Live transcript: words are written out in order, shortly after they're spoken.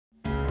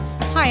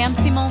Hi, I'm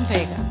Simone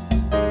Vega,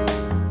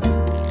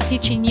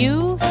 teaching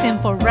you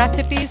simple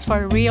recipes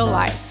for real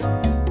life.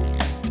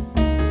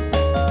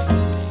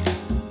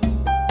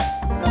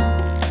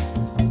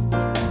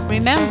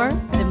 Remember,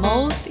 the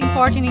most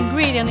important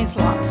ingredient is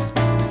love.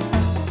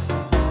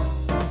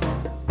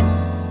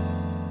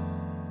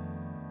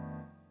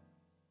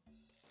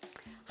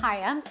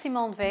 Hi, I'm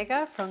Simone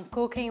Vega from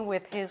Cooking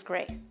with His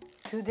Grace.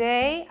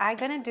 Today, I'm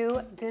gonna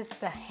do this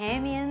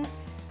Bahamian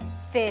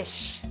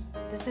fish.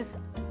 This is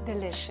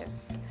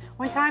delicious.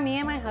 One time, me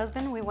and my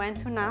husband, we went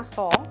to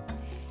Nassau,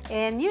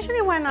 and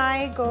usually when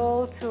I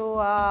go to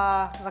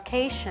a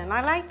vacation,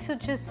 I like to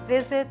just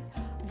visit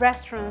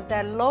restaurants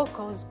that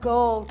locals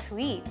go to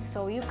eat,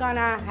 so you're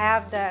gonna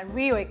have the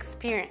real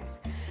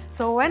experience.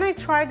 So when I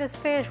tried this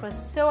fish, it was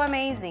so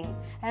amazing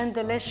and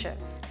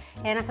delicious,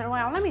 and I thought,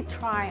 well, let me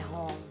try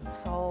home.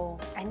 So,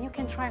 and you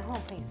can try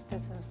home, please.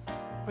 This is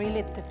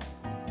really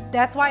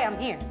that's why I'm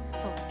here.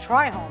 So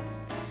try home.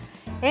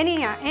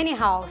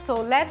 Anyhow, so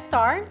let's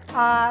start.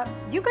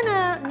 You're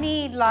gonna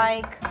need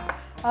like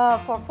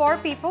for 4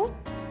 people.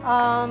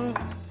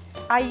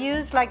 I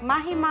use like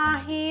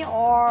Mahi-Mahi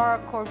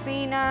or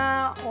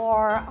Corvina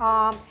or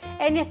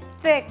any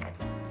thick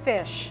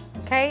fish.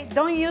 Okay,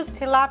 don't use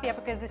tilapia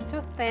because it's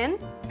too thin,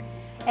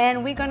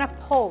 and we're gonna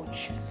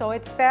poach. So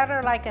it's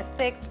better like a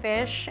thick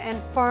fish and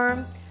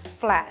firm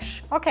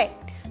flesh. Okay,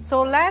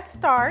 so let's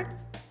start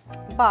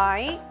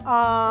by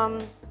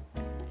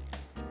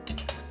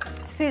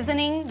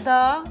seasoning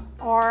the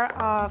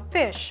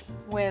fish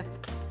with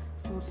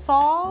some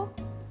salt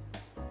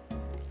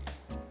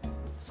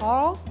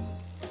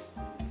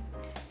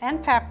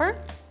and pepper.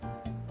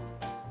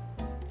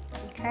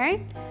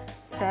 Okay,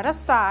 set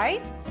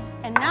aside.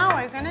 And now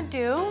we're gonna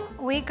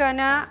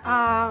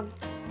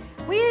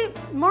we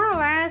more or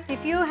less,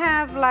 if you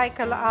have like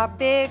a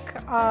big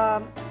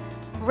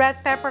red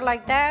pepper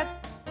like that,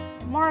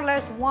 more or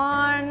less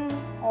 1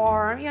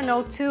 or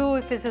 2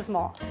 if it's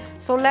small.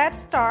 So let's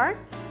start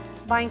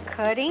by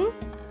cutting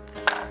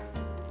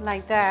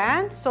like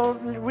that. So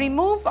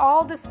remove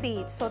all the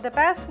seeds. So the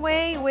best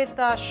way with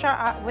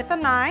a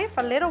knife,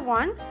 a little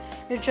one,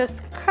 you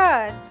just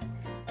cut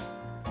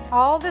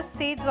all the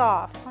seeds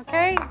off.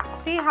 Okay,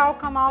 see how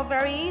come out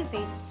very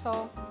easy.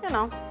 So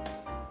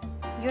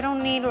you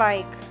don't need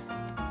like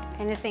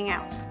anything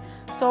else.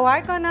 So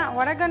what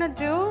I'm gonna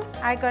do,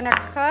 I'm gonna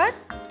cut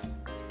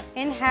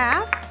in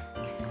half.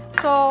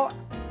 So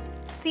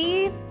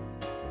see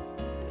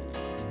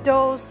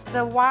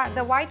the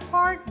white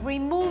part,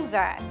 remove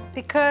that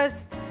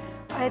because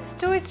it's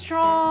too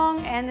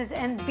strong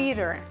and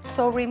bitter.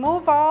 So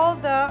remove all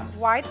the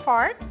white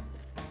part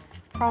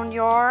from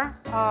your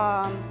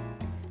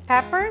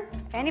pepper,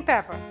 any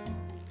pepper.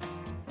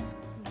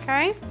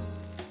 Okay,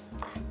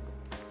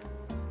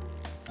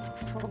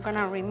 so we're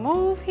gonna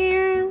remove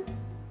here,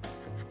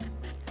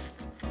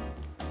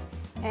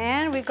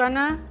 and we're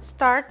gonna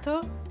start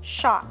to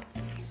chop.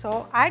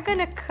 So I'm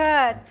gonna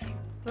cut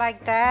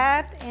like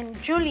that in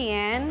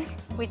julienne,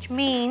 which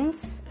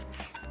means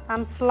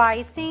I'm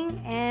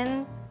slicing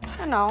and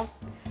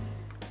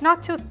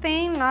not too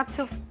thin, not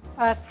too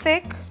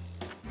thick,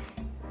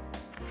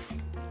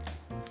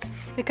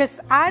 because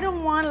I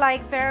don't want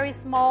like very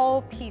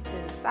small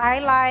pieces. I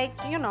like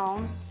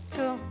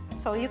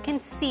so you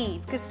can see,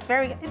 because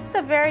it's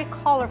a very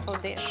colorful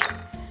dish.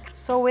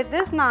 So with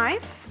this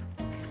knife,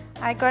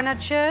 I'm gonna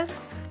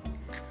just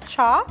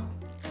chop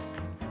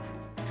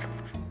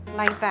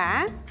like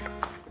that.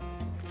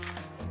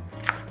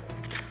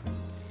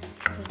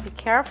 Just be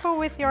careful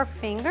with your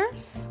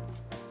fingers.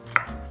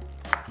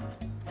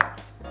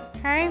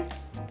 Okay,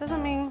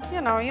 doesn't mean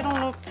you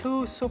don't look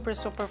too super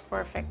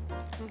perfect.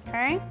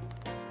 Okay,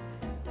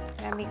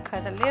 let me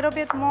cut a little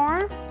bit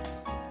more.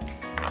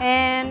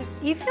 And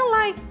if you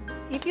like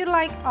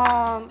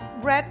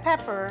red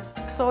pepper,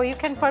 so you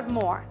can put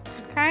more.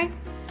 Okay,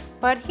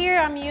 but here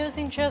I'm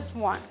using just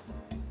 1.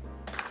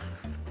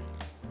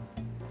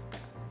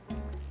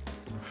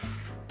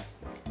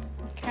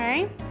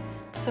 Okay,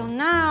 so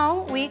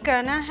now we're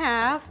gonna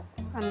have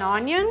an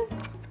onion,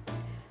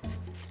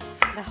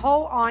 the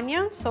whole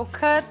onion. So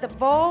cut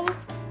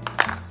both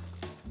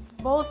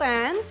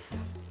ends.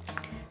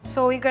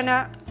 So we're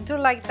gonna do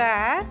like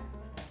that,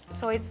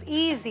 so it's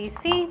easy,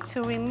 see,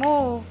 to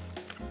remove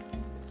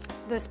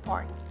this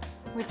part,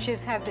 which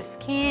is have the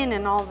skin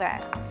and all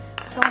that.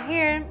 So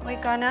here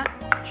we're gonna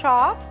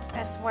chop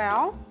as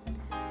well.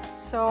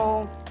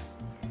 So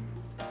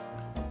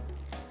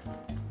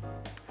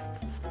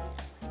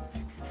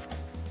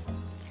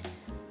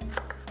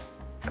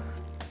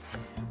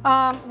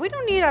we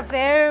don't need a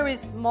very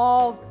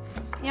small,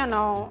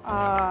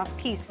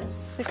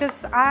 pieces,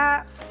 because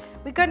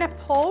we're gonna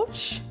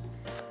poach.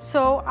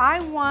 So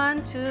I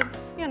want to,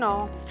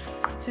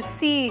 to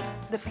see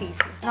the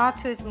pieces, not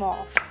too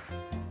small.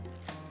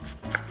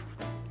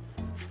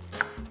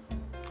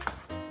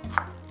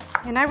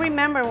 And I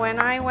remember when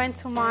I went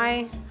to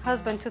my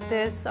husband to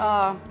this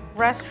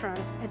restaurant,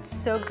 it's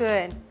so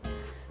good,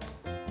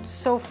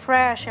 so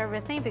fresh,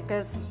 everything,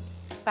 because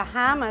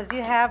Bahamas,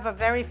 you have a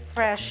very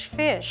fresh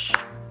fish.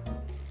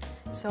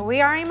 So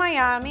we are in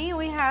Miami,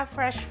 we have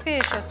fresh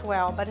fish as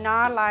well, but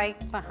not like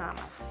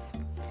Bahamas.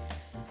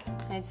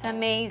 It's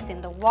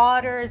amazing. The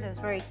waters is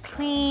very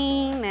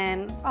clean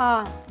and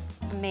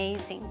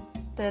amazing,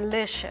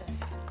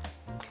 delicious.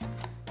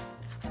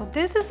 So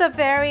this is a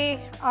very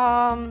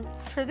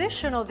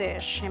traditional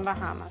dish in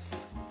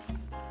Bahamas.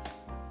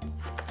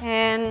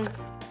 And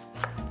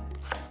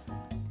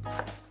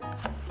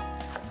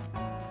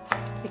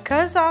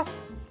because of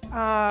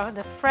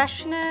the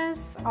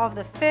freshness of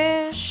the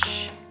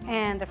fish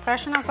and the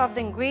freshness of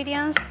the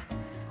ingredients,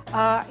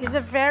 is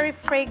a very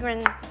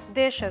fragrant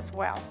dish as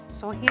well.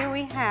 So here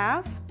we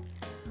have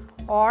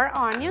our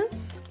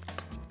onions.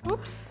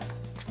 Oops.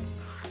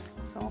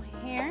 So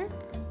here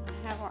we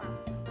have our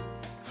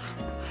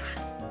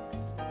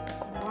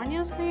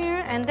onions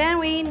here, and then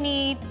we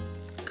need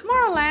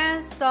more or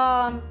less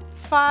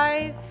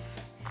 5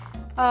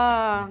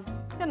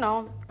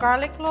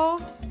 garlic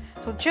cloves.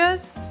 So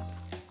just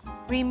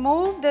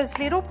remove this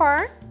little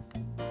part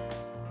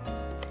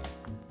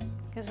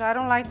because I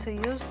don't like to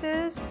use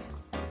this.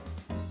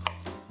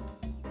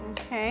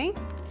 Okay,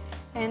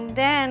 and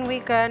then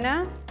we're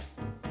gonna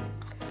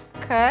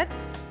cut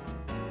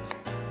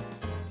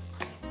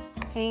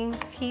in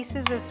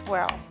pieces as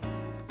well.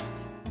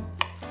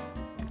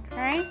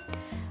 Okay,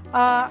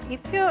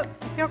 if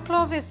your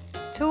clove is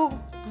too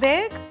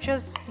big,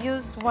 just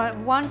use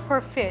one per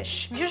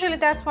fish. Usually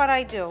that's what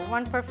I do,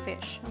 1 per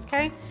fish.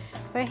 Okay,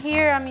 but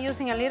here I'm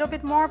using a little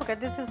bit more because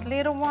this is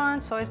little one,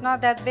 so it's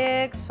not that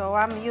big. So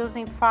I'm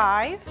using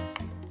 5.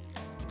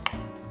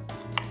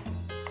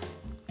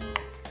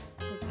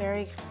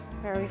 Very,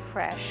 very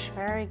fresh,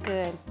 very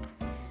good.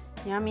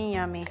 Yummy,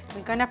 yummy.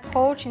 We're gonna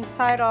poach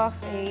inside of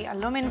a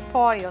aluminum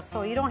foil,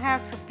 so you don't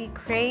have to be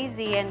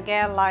crazy and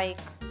get like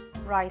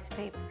rice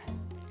paper.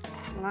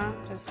 You know,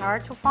 it's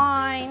hard to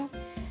find.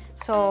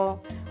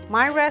 So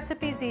my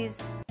recipes is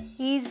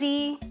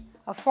easy,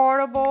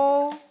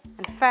 affordable,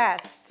 and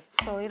fast.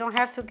 So you don't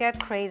have to get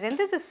crazy. And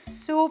this is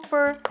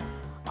super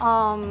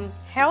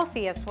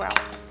healthy as well.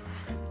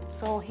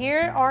 So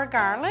here our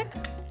garlic.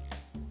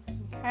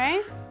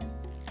 Okay.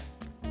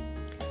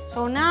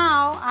 So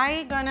now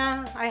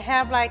I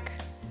have like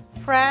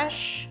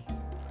fresh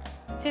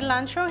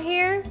cilantro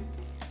here.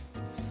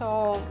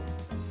 So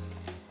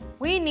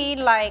we need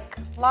like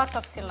lots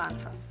of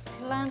cilantro.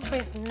 Cilantro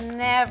is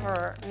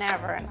never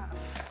enough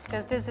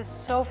because this is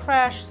so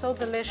fresh, so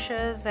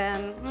delicious,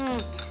 and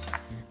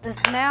the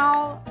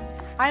smell.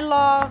 I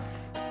love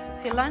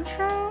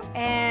cilantro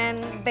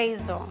and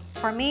basil.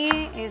 For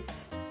me,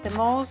 it's the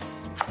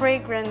most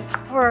fragrant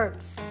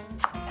herbs.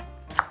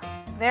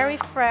 Very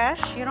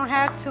fresh. You don't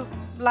have to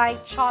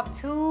like chop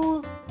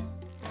too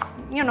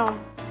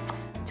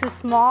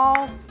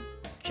small,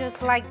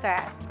 just like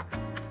that.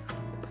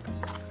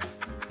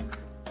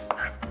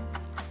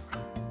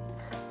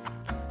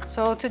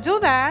 So to do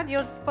that,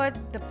 you'll put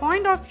the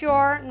point of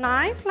your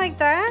knife like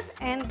that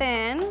and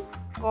then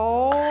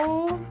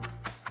go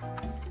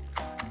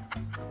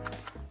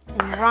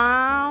in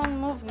round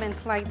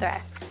movements like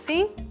that.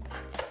 See,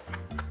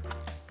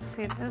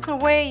 there's a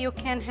way you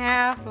can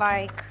have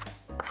like,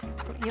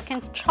 you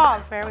can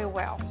chop very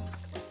well.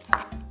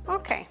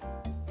 Okay,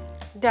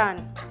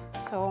 done.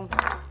 So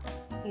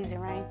easy,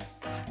 right?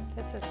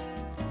 This is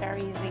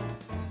very easy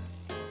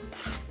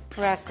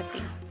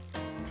recipe.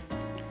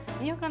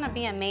 You're gonna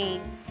be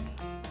amazed.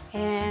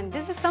 And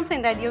this is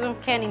something that you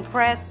can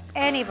impress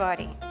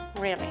anybody,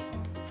 really.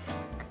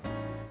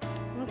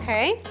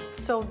 Okay,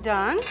 so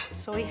done.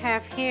 So we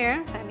have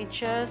here, let me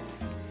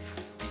just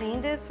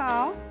clean this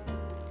out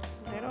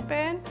a little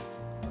bit.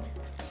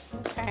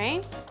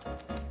 Okay.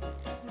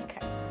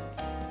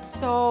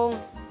 So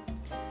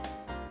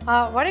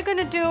what I'm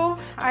gonna do,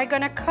 I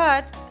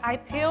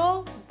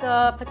peel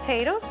the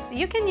potatoes.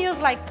 You can use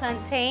like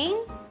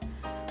plantains,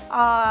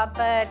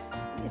 but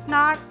it's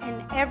not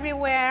in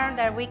everywhere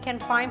that we can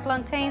find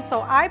plantains,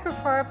 so I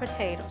prefer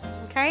potatoes,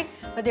 okay?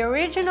 But the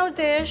original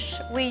dish,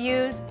 we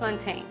use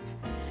plantains.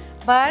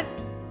 But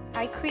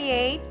I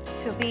create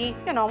to be,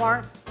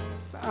 more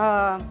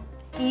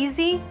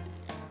easy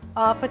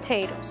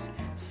potatoes.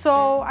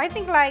 So I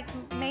think like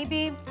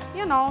maybe,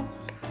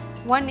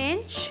 1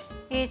 inch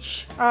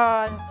each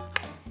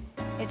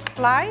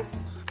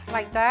slice,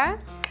 like that,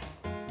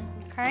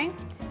 okay?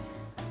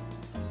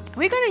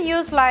 We're gonna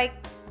use like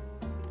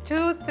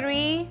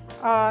 2-3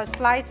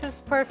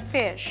 slices per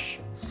fish.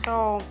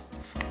 So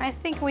I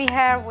think we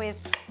have with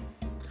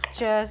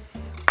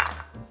just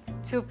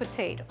 2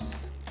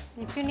 potatoes.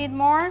 If you need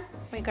more,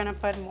 we're gonna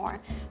put more.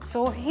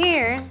 So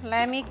here,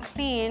 let me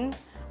clean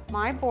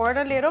my board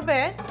a little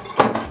bit.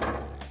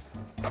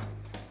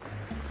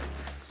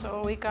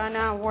 So we're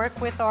gonna work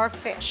with our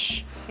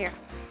fish here.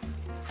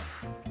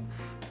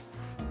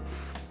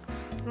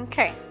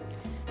 Okay,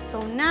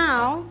 so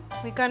now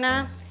we're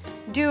gonna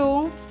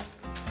do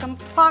some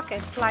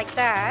pockets like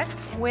that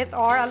with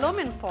our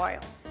aluminum foil.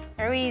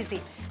 Very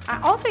easy.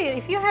 Also,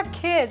 if you have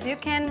kids, you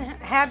can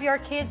have your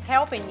kids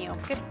helping you.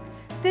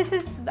 This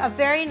is a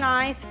very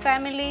nice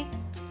family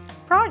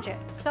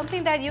project,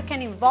 something that you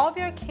can involve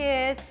your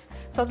kids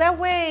So that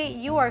way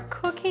you are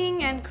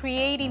cooking and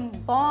creating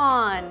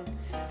bond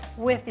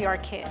with your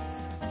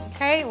kids,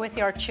 okay, with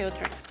your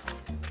children.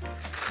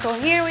 So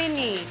here we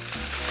need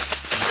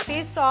a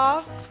piece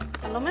of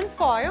aluminum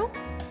foil.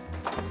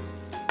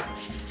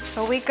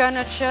 So we're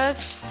gonna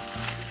just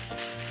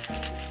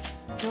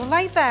do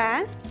like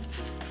that.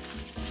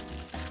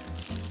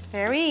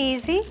 Very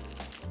easy.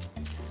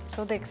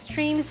 So the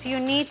extremes you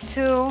need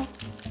to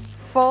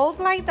fold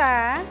like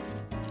that.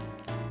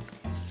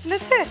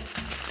 That's it.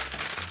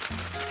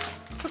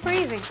 Super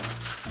easy.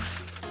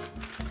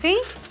 See?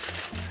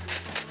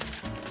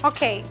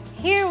 Okay,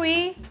 here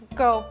we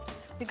go.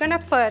 We're gonna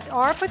put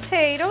our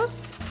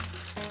potatoes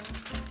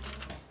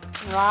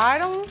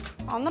right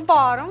on the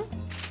bottom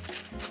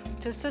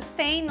to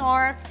sustain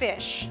our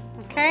fish,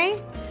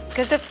 okay?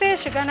 Because the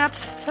fish are gonna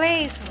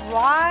place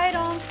right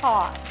on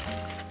top.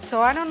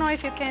 So I don't know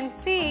if you can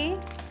see,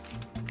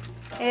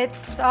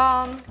 it's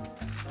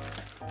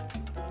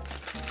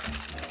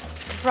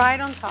right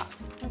on top,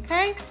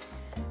 okay?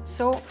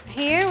 So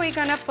here we're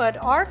gonna put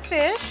our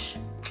fish.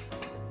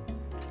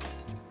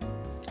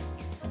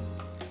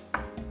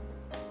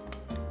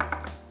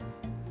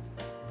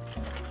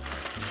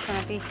 It's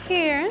gonna be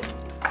here.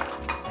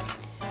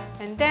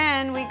 And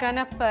then we're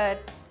gonna put,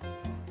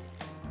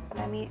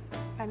 let me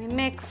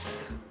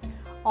mix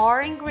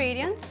our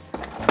ingredients.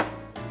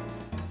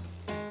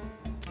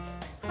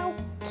 How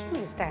cute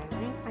is that,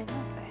 right? I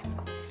love that.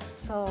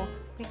 So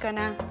we're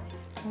gonna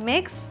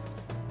mix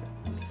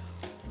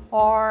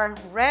our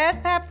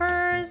red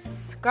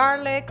peppers,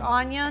 garlic,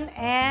 onion,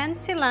 and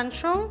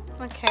cilantro.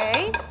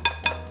 Okay,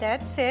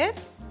 that's it.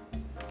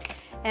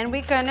 And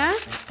we're gonna,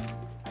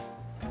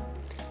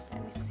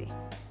 let me see,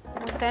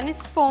 with any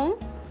spoon,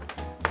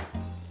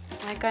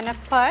 I'm gonna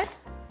put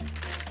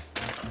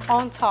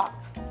on top.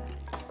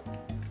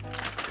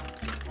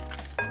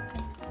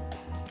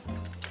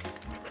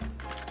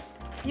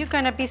 You're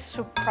gonna be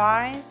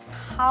surprised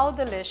how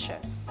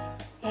delicious,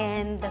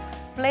 and the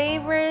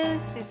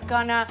flavors is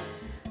gonna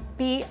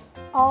be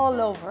all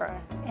over,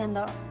 and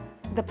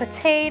the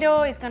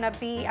potato is gonna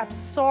be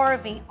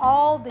absorbing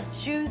all the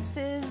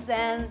juices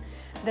and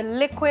the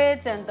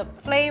liquids and the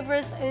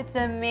flavors. It's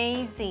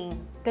amazing,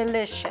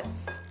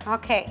 delicious.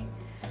 Okay,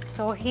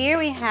 so here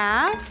we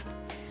have,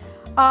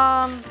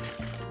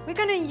 we're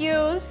gonna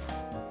use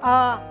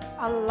a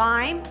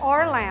lime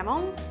or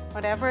lemon,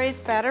 whatever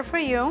is better for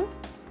you.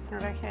 Here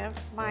I have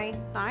my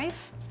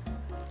knife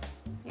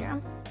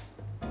here.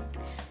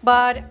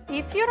 But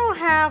if you don't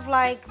have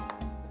like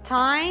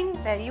time,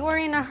 that you are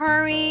in a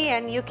hurry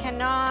and you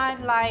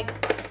cannot like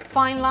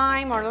find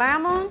lime or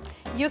lemon,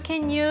 you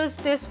can use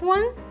this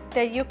one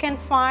that you can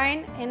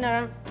find in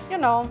a, you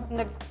know, in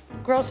the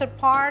grocery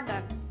part,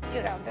 and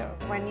you know,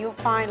 when you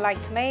find like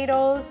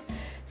tomatoes,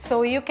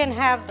 so you can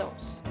have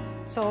those.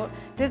 So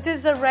this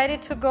is a ready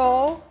to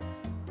go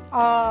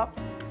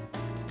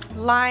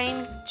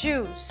lime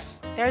juice.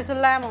 There's a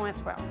lemon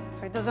as well,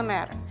 so it doesn't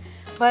matter.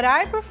 But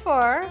I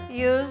prefer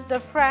use the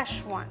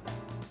fresh one,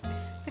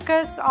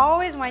 because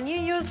always when you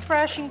use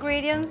fresh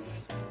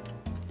ingredients,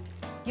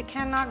 you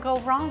cannot go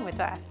wrong with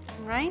that,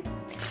 right?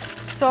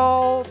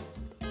 So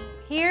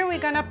here we're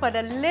gonna put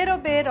a little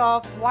bit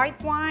of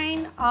white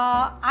wine.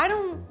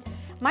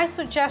 My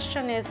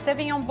suggestion is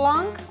Sauvignon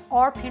Blanc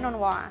or Pinot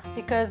Noir,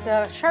 because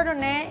the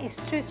Chardonnay is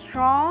too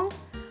strong.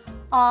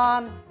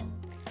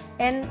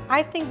 And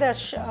I think the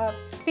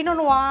Pinot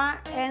Noir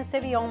and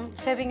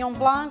Sauvignon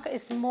Blanc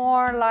is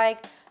more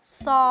like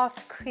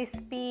soft,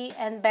 crispy,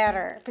 and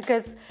better,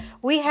 because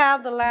we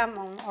have the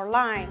lemon or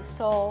lime.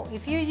 So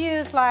if you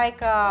use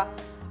like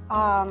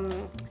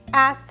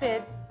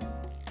acid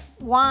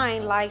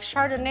wine like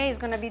Chardonnay, is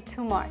gonna be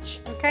too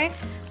much, okay?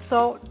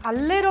 So a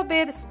little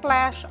bit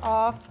splash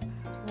of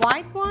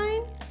white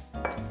wine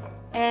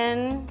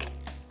and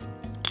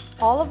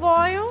olive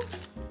oil,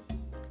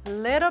 a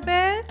little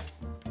bit,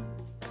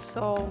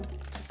 so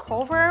to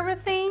cover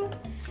everything.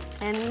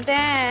 And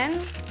then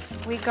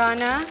we're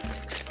gonna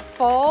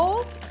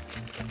fold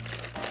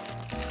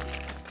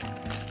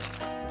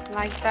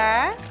like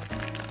that,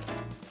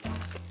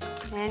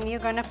 and you're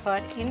gonna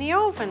put in the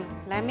oven.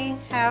 Let me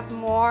have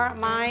more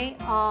my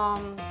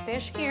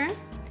dish here.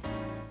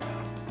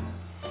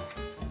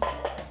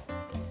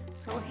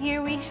 So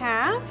here we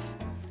have,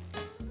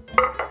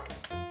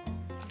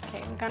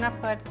 okay, I'm gonna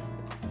put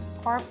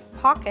our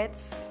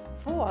pockets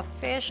full of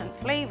fish and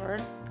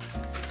flavored.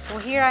 So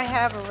here I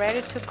have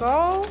ready to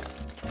go.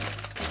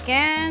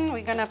 Again,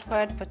 we're gonna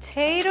put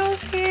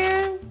potatoes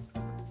here,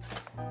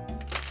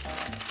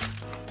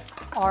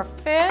 our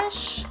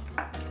fish.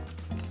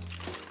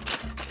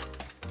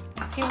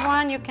 If you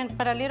want, you can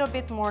put a little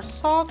bit more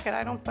salt, but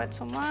I don't put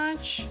too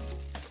much.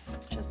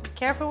 Just be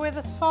careful with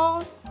the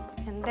salt.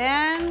 And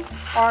then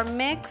our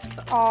mix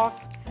of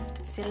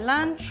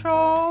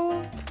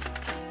cilantro,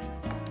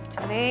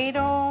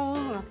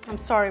 tomato,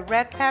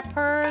 red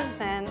peppers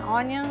and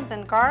onions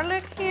and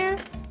garlic here.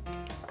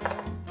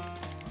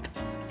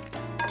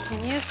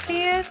 Can you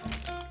see it?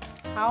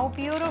 How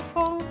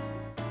beautiful,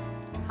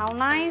 how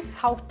nice,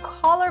 how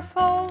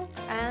colorful,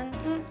 and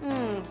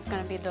it's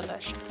gonna be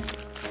delicious.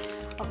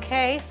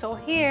 Okay, so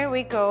here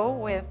we go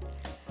with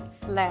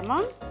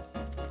lemon.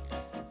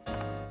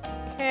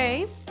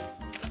 Okay.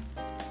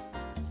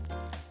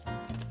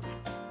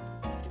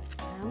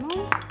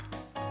 Lemon.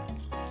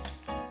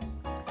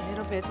 A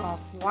little bit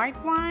of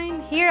white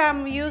wine. Here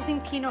I'm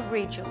using Pinot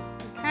Grigio,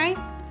 okay?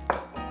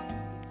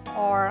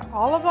 Or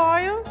olive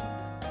oil.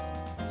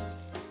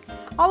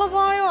 Olive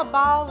oil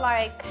about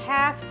like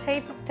half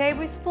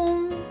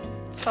tablespoon.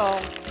 So,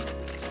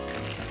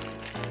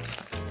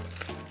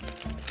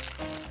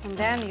 and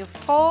then you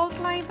fold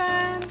like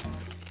that.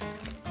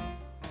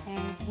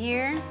 And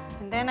here,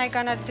 and then I'm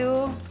gonna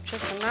do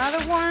just another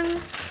one.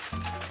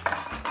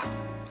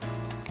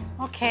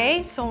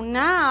 Okay, so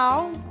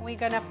now we're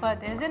gonna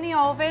put this in the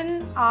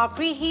oven.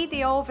 Preheat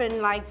the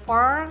oven like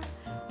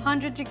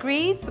 400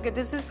 degrees because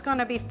this is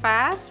gonna be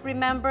fast.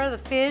 Remember, the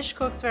fish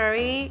cooks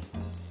very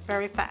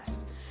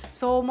fast.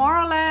 So more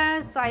or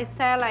less, I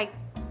said like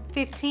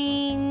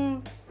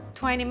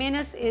 15-20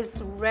 minutes is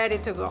ready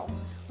to go.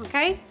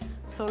 Okay,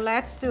 so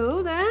let's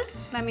do that.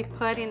 Let me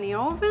put in the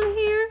oven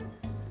here.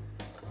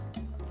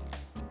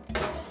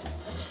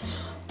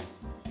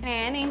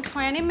 And in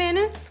 20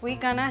 minutes, we're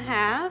gonna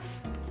have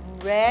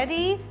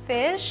ready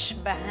fish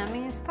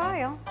Bahamian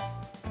style.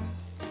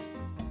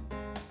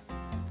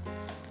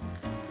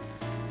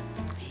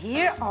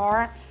 Here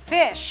are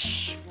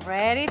fish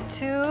ready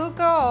to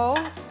go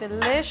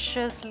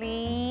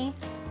deliciously.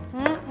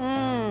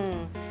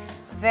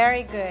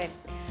 Very good.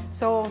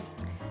 So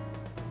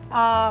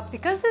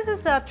because this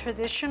is a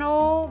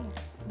traditional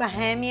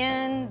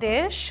Bahamian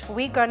dish,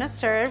 we're gonna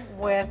serve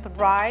with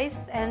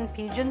rice and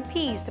pigeon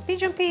peas. The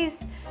pigeon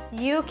peas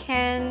you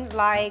can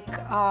like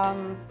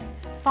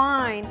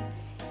find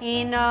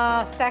in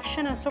a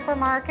section of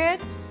supermarket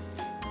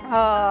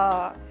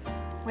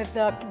with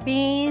the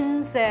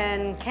beans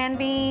and canned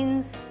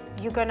beans.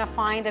 You're gonna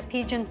find the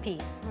pigeon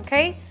peas,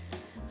 okay?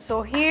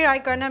 So here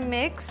I'm gonna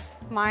mix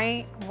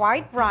my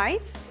white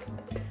rice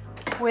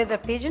with the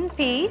pigeon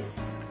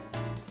peas,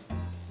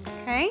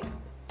 okay?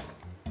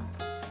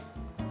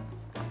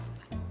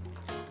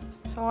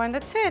 So and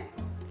that's it.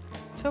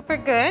 Super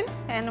good.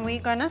 And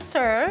we're gonna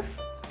serve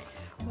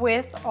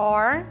with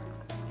our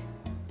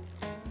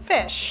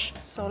fish.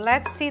 So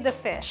let's see the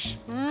fish.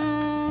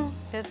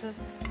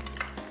 This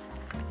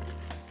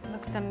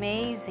looks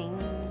amazing.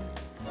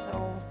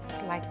 So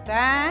like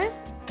that.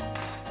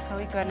 So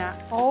we're gonna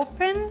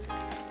open.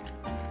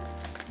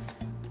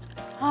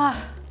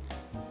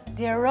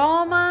 The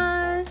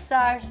aromas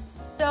are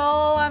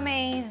so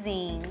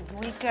amazing.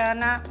 We're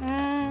gonna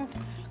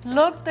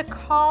look the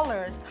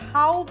colors.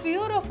 How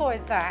beautiful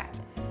is that?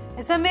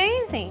 It's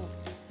amazing.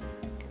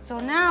 So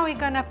now we're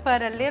gonna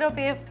put a little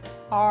bit of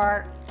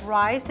our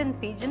rice and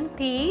pigeon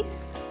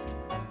peas.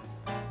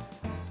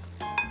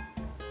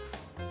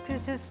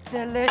 This is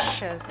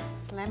delicious.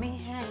 Let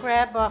me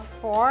grab a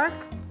fork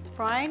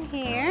right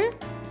here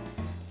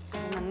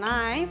and a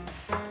knife.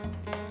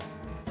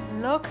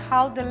 Look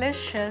how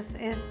delicious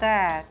is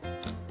that.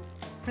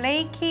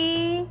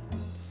 Flaky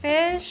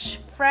fish,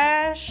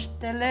 fresh,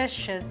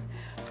 delicious,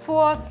 full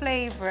of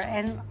flavor.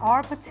 And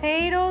our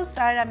potatoes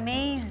are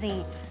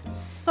amazing.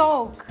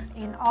 Soak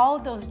in all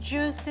those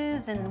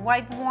juices and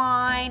white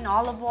wine,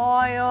 olive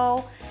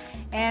oil,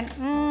 and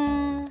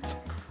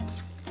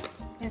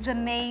it's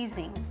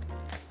amazing.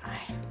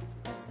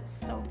 This is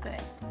so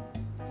good.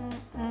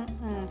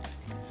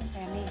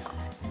 Let me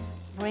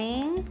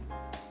bring.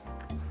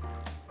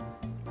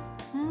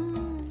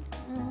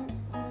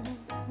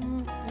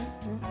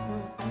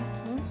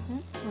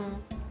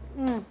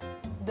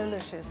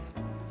 Delicious.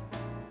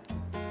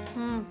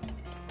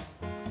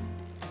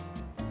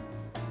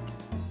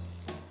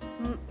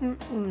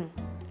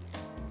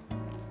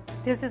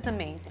 This is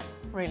amazing,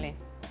 really.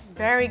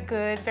 Very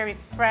good, very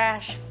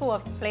fresh, full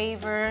of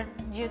flavor.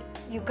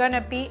 You're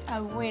gonna be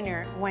a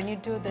winner when you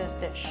do this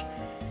dish.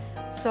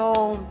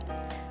 So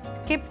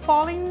keep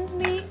following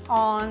me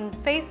on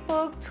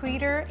Facebook,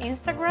 Twitter,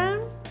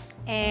 Instagram.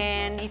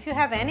 And if you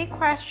have any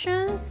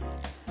questions,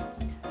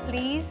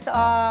 please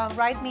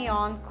write me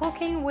on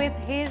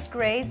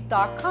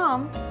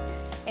cookingwithhisgrace.com,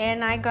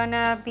 and I'm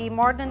gonna be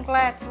more than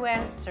glad to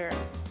answer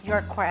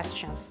your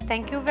questions.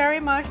 Thank you very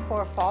much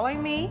for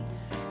following me,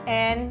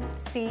 and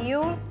see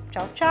you.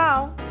 Ciao,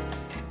 ciao.